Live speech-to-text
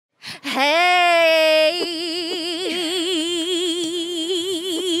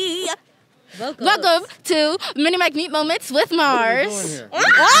Welcome to Mini Mic Meet Moments with Marz.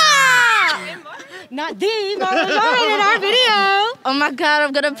 Not the Marz in our video. Oh my God,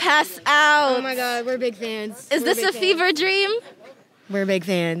 I'm gonna pass out. Oh my God, we're big fans. Is this a fever dream? We're big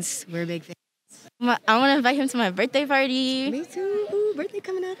fans. We're big fans. I want to invite him to my birthday party. Me too. Ooh, birthday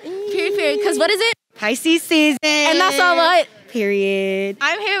coming up. Period. Because what is it? Pisces season. And that's all what? Period.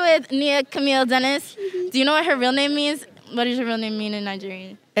 I'm here with Nia Dennis. Do you know what her real name means? What does your real name mean in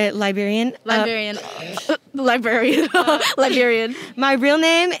Nigerian? Liberian. Liberian. Liberian. Liberian. My real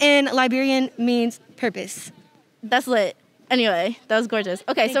name in Liberian means purpose. That's lit. Anyway, that was gorgeous.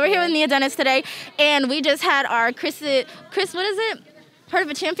 Okay, so we're here with Nia Dennis today, and we just had our Chris, what is it? Heart of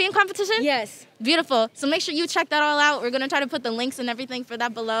a Champion competition? Yes. Beautiful. So make sure you check that all out. We're going to try to put the links and everything for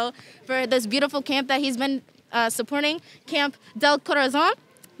that below for this beautiful camp that he's been supporting, Camp Del Corazon.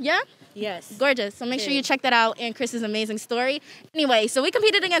 Yeah? Yes. Gorgeous. So make sure you check that out and Chris's amazing story. Anyway, so we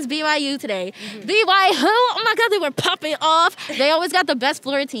competed against BYU today. BYU, oh my God, they were popping off. They always got the best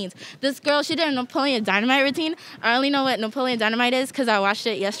floor routines. This girl, she did a Napoleon Dynamite routine. I only know what Napoleon Dynamite is because I watched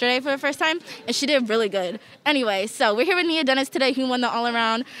it yesterday for the first time, and she did really good. Anyway, so we're here with Nia Dennis today, who won the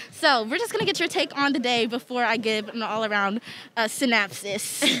all-around. So we're just going to get your take on the day before I give an all-around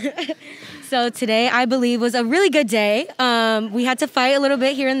synopsis. So today, I believe, was a really good day. We had to fight a little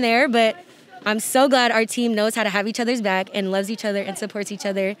bit here and there, but I'm so glad our team knows how to have each other's back and loves each other and supports each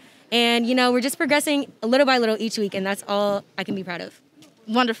other. And, you know, we're just progressing little by little each week, and that's all I can be proud of.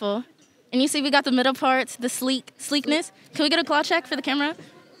 Wonderful. And you see we got the middle parts, the sleekness. Can we get a claw check for the camera?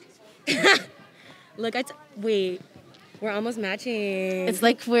 Look, wait, we're almost matching. It's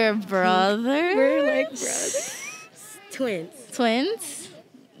like we're brothers. We're like brothers. Twins.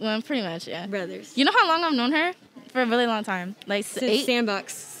 Well, pretty much, yeah. Brothers. You know how long I've known her? For a really long time. Like Since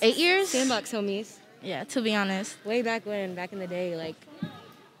Sandbox. 8 years? Sandbox homies. Yeah, to be honest. Way back when, back in the day, like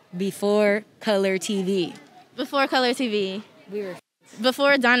before color TV. Before color TV. We were.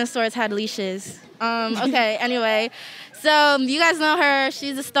 Before dinosaurs had leashes. Okay, anyway. So you guys know her.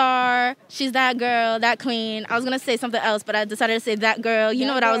 She's a star. She's that girl, that queen. I was going to say something else, but I decided to say that girl. You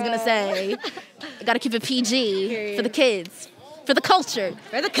know what I was going to say. Got to keep it PG. Period. For the kids. For the culture.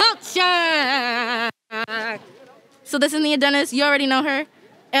 For the culture. So this is Nia Dennis. You already know her.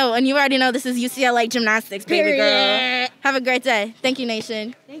 Oh, and you already know this is UCLA gymnastics, baby girl. Have a great day. Thank you,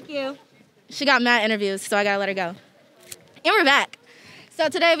 nation. Thank you. She got mad interviews, so I got to let her go. And we're back. So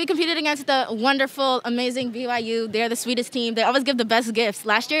today we competed against the wonderful, amazing BYU. They're the sweetest team. They always give the best gifts.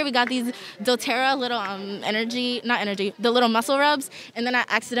 Last year we got these doTERRA little the little muscle rubs, and then I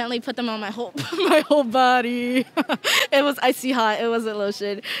accidentally put them on my whole body. It was icy hot. It wasn't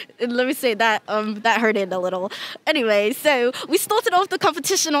lotion. And let me say that that hurted a little. Anyway, so we started off the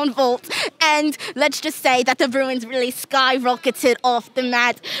competition on vault, and let's just say that the Bruins really skyrocketed off the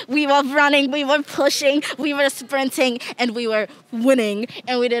mat. We were running, we were pushing, we were sprinting, and we were winning.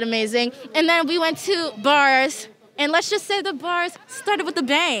 And we did amazing. And then we went to bars, and let's just say the bars started with a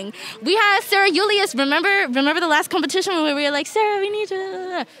bang. We had Sarah Julius. Remember the last competition when we were like, Sarah, we need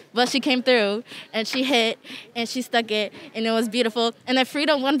you. Well, she came through, and she hit, and she stuck it, and it was beautiful. And then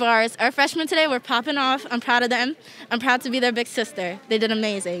Frida won bars. Our freshmen today were popping off. I'm proud of them. I'm proud to be their big sister. They did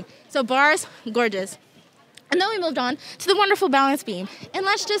amazing. So bars, gorgeous. And then we moved on to the wonderful balance beam. And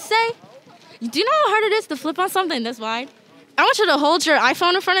let's just say, do you know how hard it is to flip on something this wide? I want you to hold your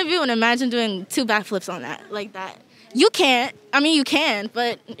iPhone in front of you and imagine doing 2 backflips on that, like that. You can't. I mean, you can,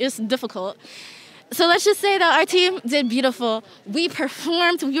 but it's difficult. So let's just say that our team did beautiful. We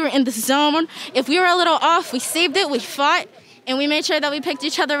performed. We were in the zone. If we were a little off, we saved it. We fought, and we made sure that we picked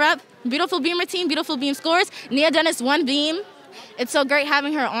each other up. Beautiful beamer team, beautiful beam scores. Nia Dennis won beam. It's so great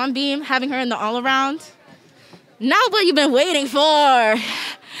having her on beam, having her in the all-around. Now what you've been waiting for,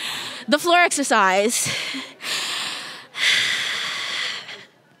 the floor exercise.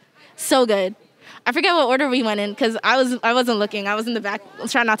 So good. I forget what order we went in because I wasn't looking. I was in the back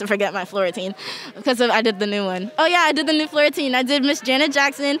trying not to forget my floor routine because I did the new one. Oh, yeah, I did the new floor routine. I did Miss Janet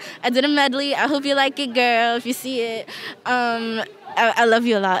Jackson. I did a medley. I hope you like it, girl, if you see it. I love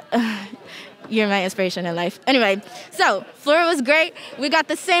you a lot. You're my inspiration in life. Anyway, so floor was great. We got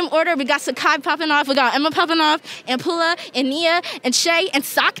the same order. We got Sakai popping off. We got Emma popping off, and Pula, and Nia, and Shay, and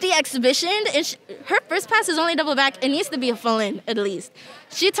Sakti exhibition. And her first pass is only double back. It needs to be a full in, at least.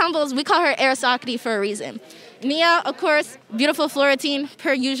 She tumbles. We call her Air Sakti for a reason. Nia, of course, beautiful floor routine,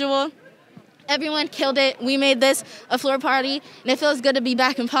 per usual. Everyone killed it. We made this a floor party, and it feels good to be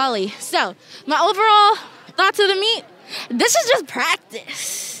back in Poly. So my overall thoughts of the meet, this is just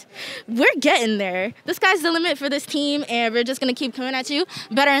practice. We're getting there. The sky's the limit for this team, and we're just going to keep coming at you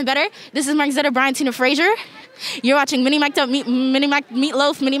better and better. This is Margzetta Frazier. You're watching Mini Mic'd Up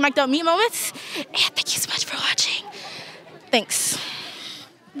Meatloaf, Mini Mic'd Up Meat Moments. And thank you so much for watching. Thanks.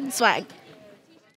 Swag.